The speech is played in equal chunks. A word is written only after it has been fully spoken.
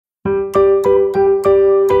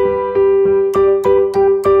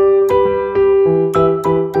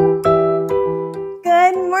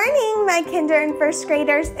first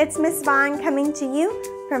graders, it's Miss Vaughn coming to you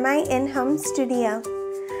from my in-home studio.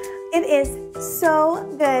 It is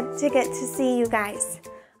so good to get to see you guys.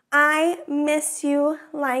 I miss you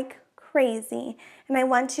like crazy, and I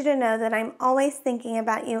want you to know that I'm always thinking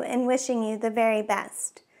about you and wishing you the very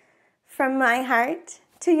best. From my heart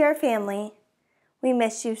to your family, we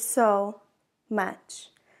miss you so much.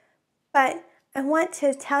 But I want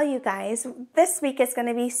to tell you guys, this week is going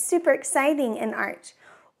to be super exciting in Arch.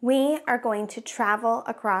 We are going to travel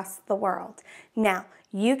across the world. Now,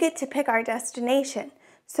 you get to pick our destination.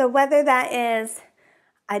 So whether that is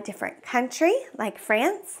a different country, like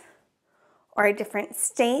France, or a different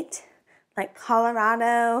state, like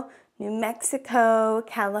Colorado, New Mexico,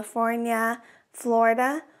 California,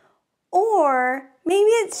 Florida, or maybe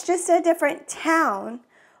it's just a different town,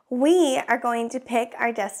 we are going to pick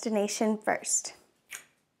our destination first.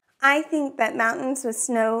 I think that mountains with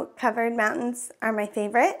snow-covered mountains are my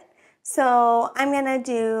favorite, so I'm going to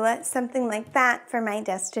do something like that for my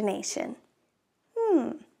destination.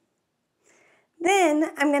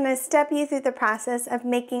 Then I'm going to step you through the process of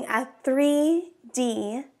making a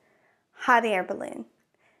 3D hot air balloon.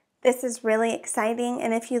 This is really exciting,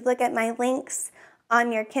 and if you look at my links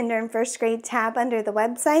on your kinder and first grade tab under the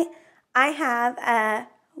website, I have a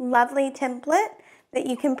lovely template that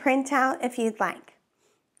you can print out if you'd like.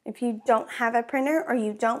 If you don't have a printer or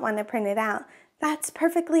you don't want to print it out, that's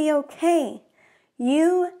perfectly okay.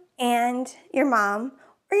 You and your mom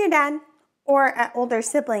or your dad or an older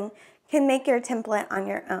sibling can make your template on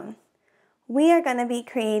your own. We are going to be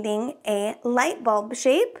creating a light bulb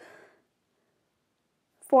shape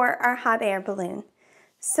for our hot air balloon.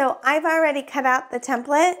 So I've already cut out the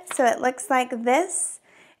template so it looks like this,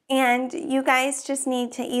 and you guys just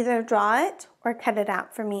need to either draw it or cut it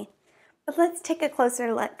out for me. But let's take a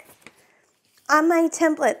closer look. On my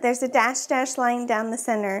template, there's a dash line down the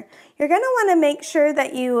center. You're going to want to make sure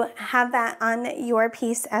that you have that on your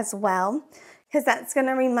piece as well, because that's going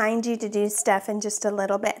to remind you to do stuff in just a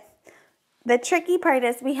little bit. The tricky part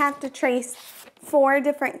is we have to trace 4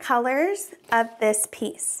 different colors of this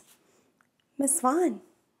piece. Miss Vaughn,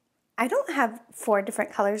 I don't have 4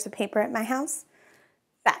 different colors of paper at my house.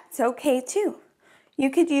 That's okay too. You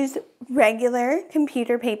could use regular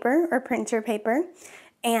computer paper or printer paper,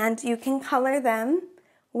 and you can color them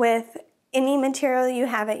with any material you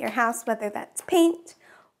have at your house, whether that's paint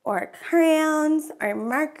or crayons or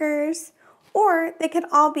markers, or they could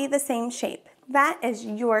all be the same shape. That is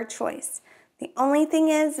your choice. The only thing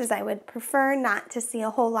is I would prefer not to see a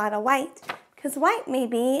whole lot of white, because white may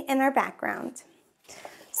be in our background.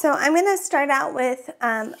 So I'm going to start out with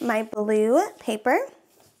my blue paper.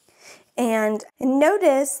 And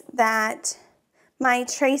notice that my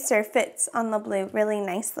tracer fits on the blue really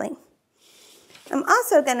nicely. I'm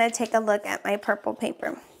also going to take a look at my purple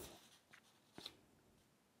paper.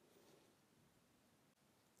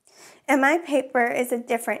 And my paper is a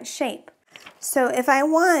different shape. So if I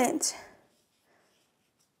want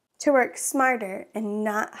to work smarter and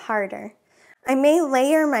not harder, I may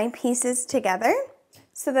layer my pieces together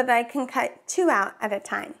so that I can cut 2 out at a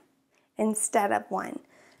time instead of 1.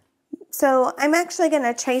 So I'm actually going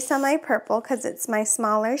to trace on my purple because it's my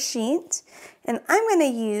smaller sheet, and I'm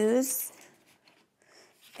going to use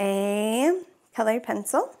a colored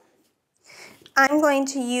pencil. I'm going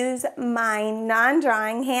to use my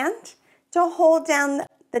non-drawing hand to hold down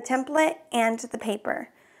the template and the paper.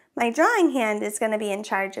 My drawing hand is going to be in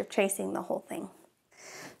charge of tracing the whole thing.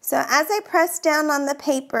 So as I press down on the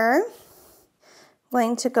paper, I'm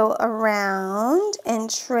going to go around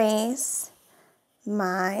and trace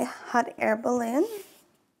my hot air balloon.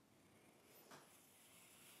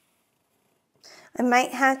 I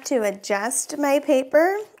might have to adjust my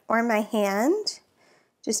paper or my hand.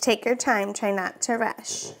 Just take your time, try not to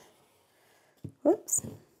rush. Whoops.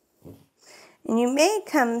 And you may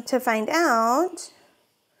come to find out,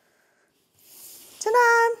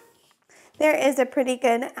 ta-da! There is a pretty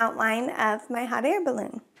good outline of my hot air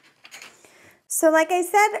balloon. So like I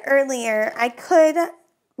said earlier, I could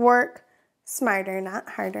work smarter, not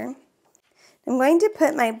harder. I'm going to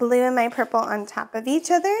put my blue and my purple on top of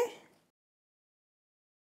each other.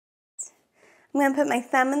 I'm going to put my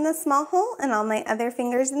thumb in the small hole and all my other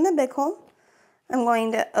fingers in the big hole. I'm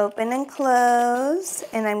going to open and close,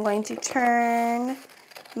 and I'm going to turn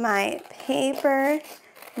my paper,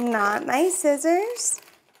 not my scissors.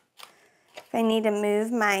 If I need to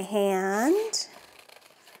move my hand,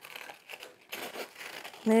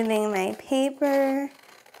 moving my paper,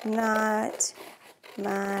 not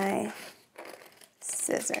my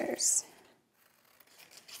scissors.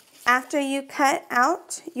 After you cut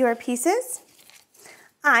out your pieces,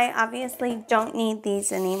 I obviously don't need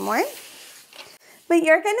these anymore. but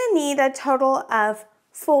you're gonna need a total of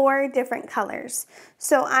 4 different colors.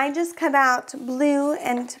 So I just cut out blue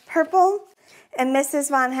and purple, and Mrs.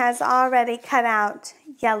 Vaughn has already cut out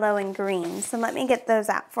yellow and green. So let me get those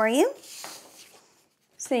out for you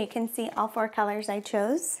so you can see all 4 colors I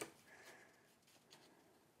chose.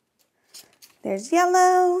 There's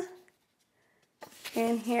yellow,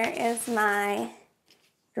 and here is my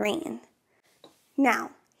green.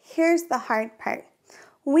 Now, here's the hard part.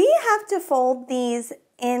 We have to fold these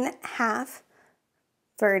in half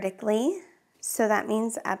vertically, so that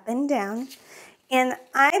means up and down. And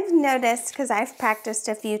I've noticed, because I've practiced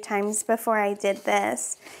a few times before I did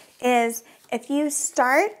this, is if you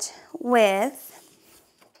start with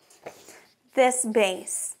this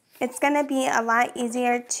base, it's going to be a lot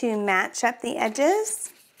easier to match up the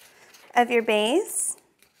edges of your base,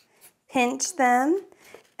 pinch them,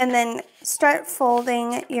 and then start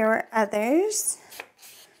folding your others,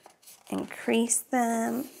 increase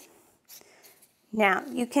them. Now,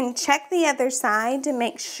 you can check the other side to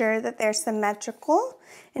make sure that they're symmetrical,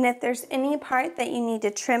 and if there's any part that you need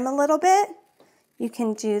to trim a little bit, you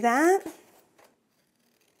can do that,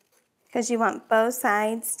 because you want both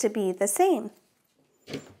sides to be the same.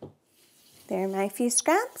 There are my few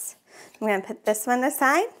scraps. I'm going to put this one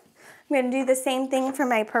aside. I'm going to do the same thing for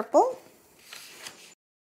my purple.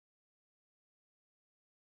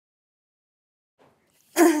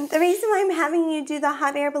 The reason why I'm having you do the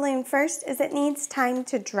hot air balloon first is it needs time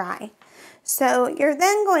to dry. So you're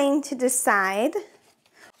then going to decide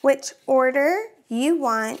which order you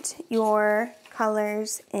want your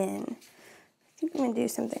colors in. I think I'm going to do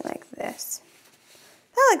something like this.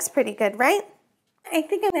 That looks pretty good, right? I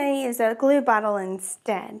think I'm going to use a glue bottle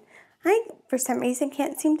instead. I, for some reason,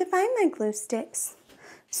 can't seem to find my glue sticks.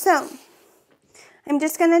 So I'm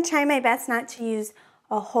just going to try my best not to use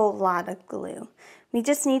a whole lot of glue. We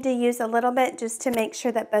just need to use a little bit just to make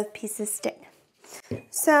sure that both pieces stick.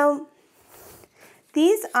 So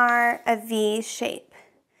these are a V shape,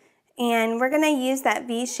 and we're going to use that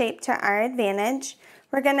V shape to our advantage.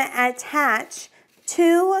 We're going to attach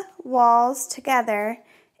 2 walls together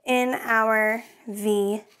in our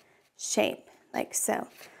V shape, like so.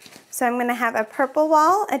 So I'm going to have a purple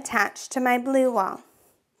wall attached to my blue wall.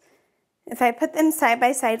 If I put them side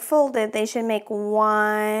by side folded, they should make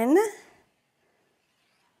one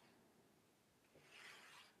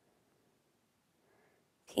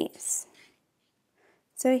piece.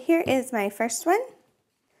 So here is my first one.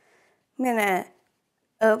 I'm going to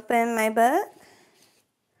open my book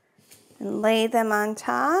and lay them on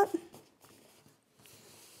top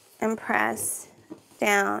and press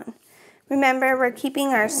down. Remember, we're keeping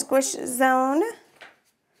our squish zone,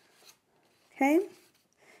 okay?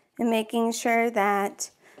 And making sure that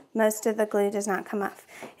most of the glue does not come off.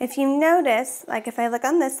 If you notice, like if I look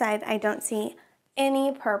on this side, I don't see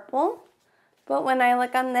any purple. But when I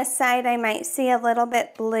look on this side, I might see a little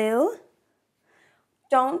bit blue.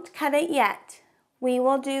 Don't cut it yet. We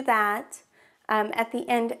will do that at the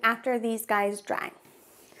end after these guys dry.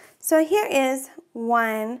 So here is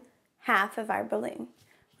 1/2 of our balloon.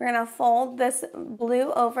 We're going to fold this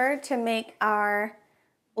blue over to make our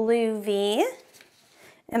blue V.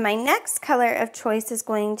 And my next color of choice is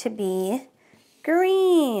going to be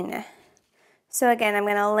green. So again, I'm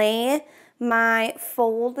going to lay my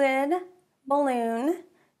folded balloon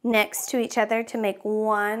next to each other to make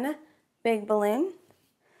one big balloon.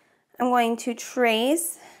 I'm going to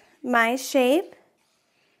trace my shape.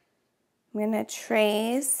 I'm going to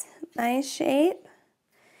trace my shape,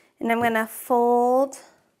 and I'm going to fold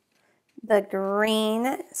the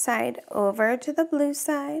green side over to the blue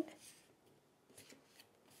side.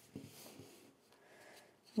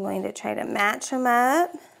 I'm going to try to match them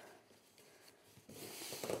up.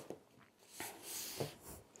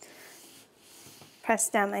 Press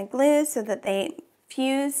down my glue so that they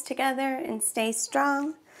fuse together and stay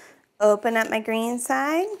strong. Open up my green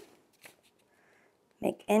side.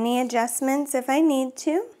 Make any adjustments if I need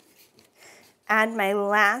to. Add my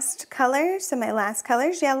last color. So my last color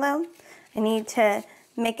is yellow. I need to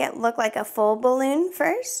make it look like a full balloon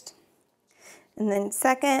first. And then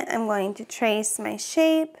second, I'm going to trace my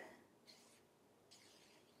shape.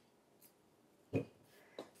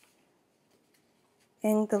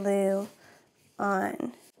 And glue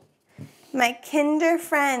on. My kinder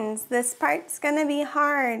friends, this part's gonna be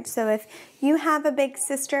hard. So if you have a big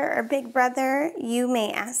sister or big brother, you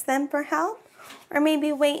may ask them for help, or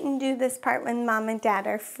maybe wait and do this part when mom and dad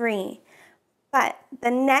are free. But the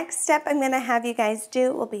next step I'm gonna have you guys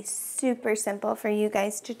do will be super simple for you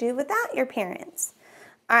guys to do without your parents.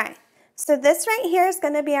 All right, so this right here is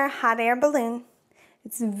gonna be our hot air balloon.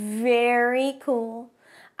 It's very cool.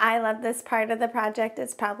 I love this part of the project.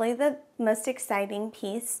 It's probably the most exciting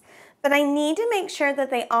piece, but I need to make sure that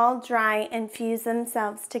they all dry and fuse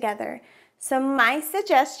themselves together. So my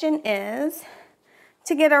suggestion is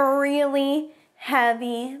to get a really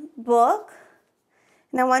heavy book,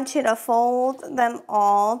 and I want you to fold them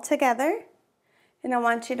all together, and I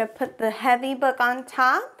want you to put the heavy book on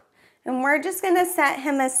top, and we're just gonna set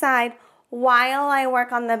him aside while I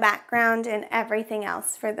work on the background and everything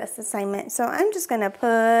else for this assignment. So I'm just gonna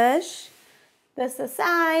push this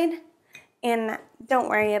aside and don't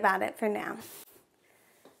worry about it for now.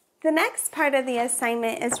 The next part of the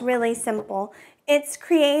assignment is really simple. It's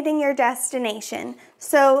creating your destination.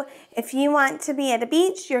 So if you want to be at a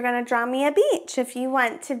beach, you're gonna draw me a beach. If you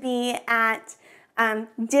want to be at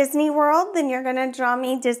Disney World, then you're gonna draw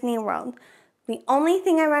me Disney World. The only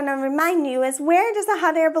thing I want to remind you is, where does a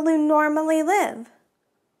hot air balloon normally live?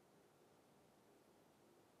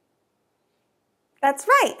 That's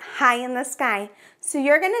right, high in the sky. So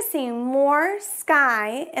you're going to see more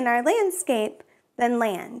sky in our landscape than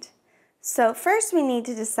land. So first we need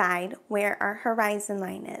to decide where our horizon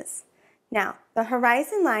line is. Now, the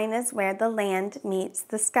horizon line is where the land meets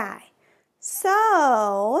the sky.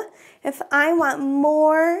 So if I want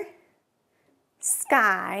more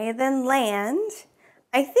sky than land,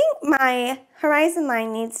 I think my horizon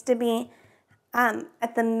line needs to be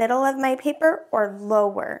at the middle of my paper or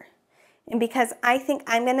lower. And because I think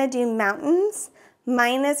I'm going to do mountains,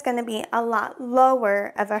 mine is going to be a lot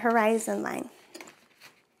lower of a horizon line.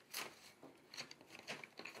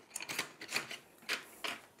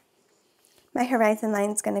 My horizon line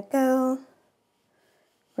is going to go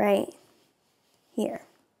right here.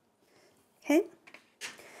 Okay?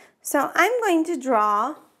 So I'm going to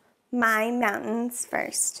draw my mountains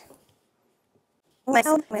first. I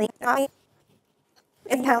want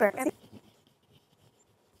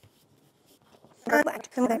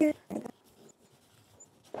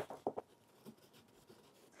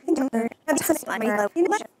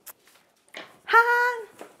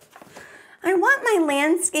my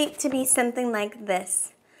landscape to be something like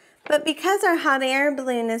this. But because our hot air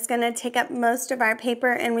balloon is going to take up most of our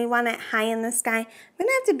paper and we want it high in the sky, I'm going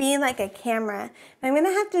to have to be like a camera. I'm going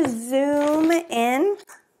to have to zoom in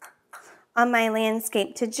on my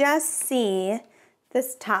landscape to just see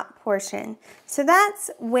this top portion. So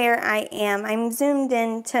that's where I am. I'm zoomed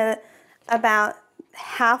in to about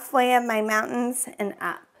halfway of my mountains and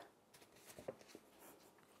up.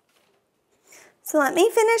 So let me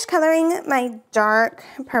finish coloring my dark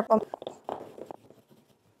purple.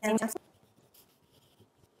 And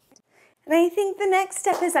I think the next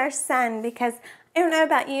step is our sun, because I don't know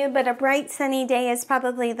about you, but a bright sunny day is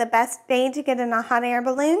probably the best day to get in a hot air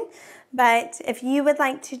balloon. But if you would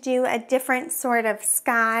like to do a different sort of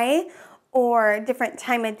sky or different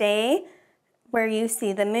time of day where you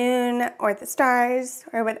see the moon or the stars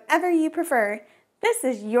or whatever you prefer, this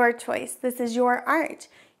is your choice. This is your art.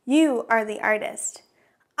 You are the artist.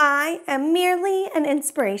 I am merely an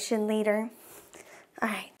inspiration leader. All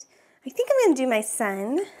right. I think I'm going to do my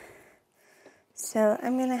sun. So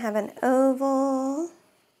I'm going to have an oval,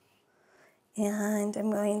 and I'm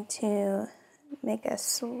going to make a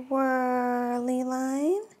swirly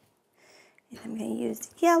line, and I'm going to use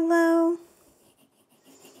yellow.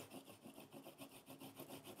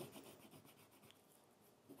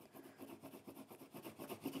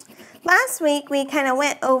 Last week we kind of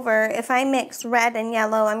went over, if I mix red and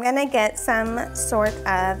yellow, I'm going to get some sort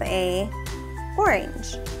of a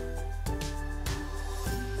orange.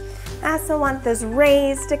 I also want those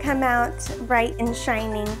rays to come out bright and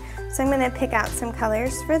shining, so I'm going to pick out some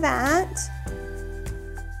colors for that.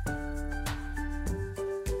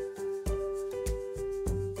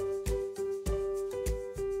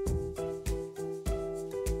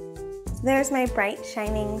 There's my bright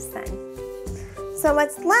shining sun. So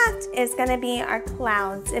what's left is going to be our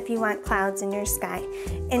clouds, if you want clouds in your sky.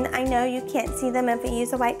 And I know you can't see them if you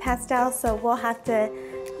use a white pastel, so we'll have to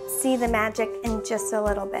see the magic in just a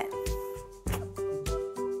little bit.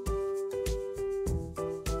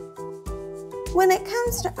 When it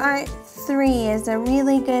comes to art, 3 is a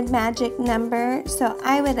really good magic number, so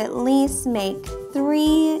I would at least make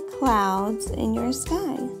 3 clouds in your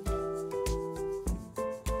sky.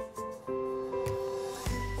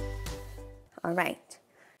 All right,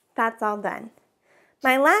 that's all done.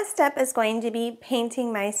 My last step is going to be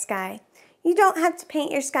painting my sky. You don't have to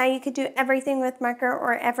paint your sky. You could do everything with marker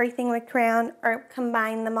or everything with crayon or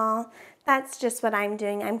combine them all. That's just what I'm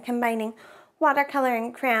doing. I'm combining watercolor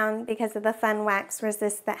and crayon because of the fun wax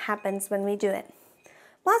resist that happens when we do it.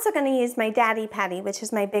 I'm also going to use my Daddy Patty, which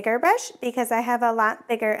is my bigger brush, because I have a lot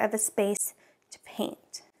bigger of a space to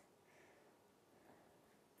paint.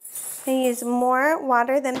 I use more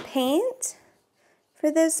water than paint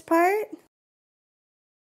for this part.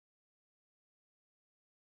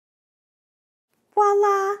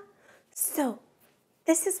 Voila! So,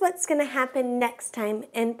 this is what's going to happen next time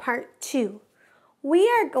in part 2. We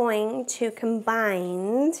are going to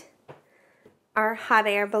combine our hot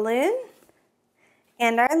air balloon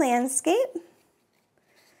and our landscape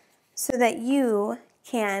so that you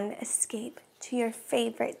can escape to your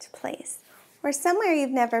favorite place or somewhere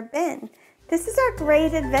you've never been. This is our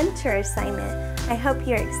great adventure assignment. I hope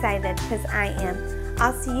you're excited because I am.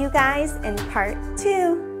 I'll see you guys in part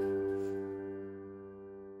 2.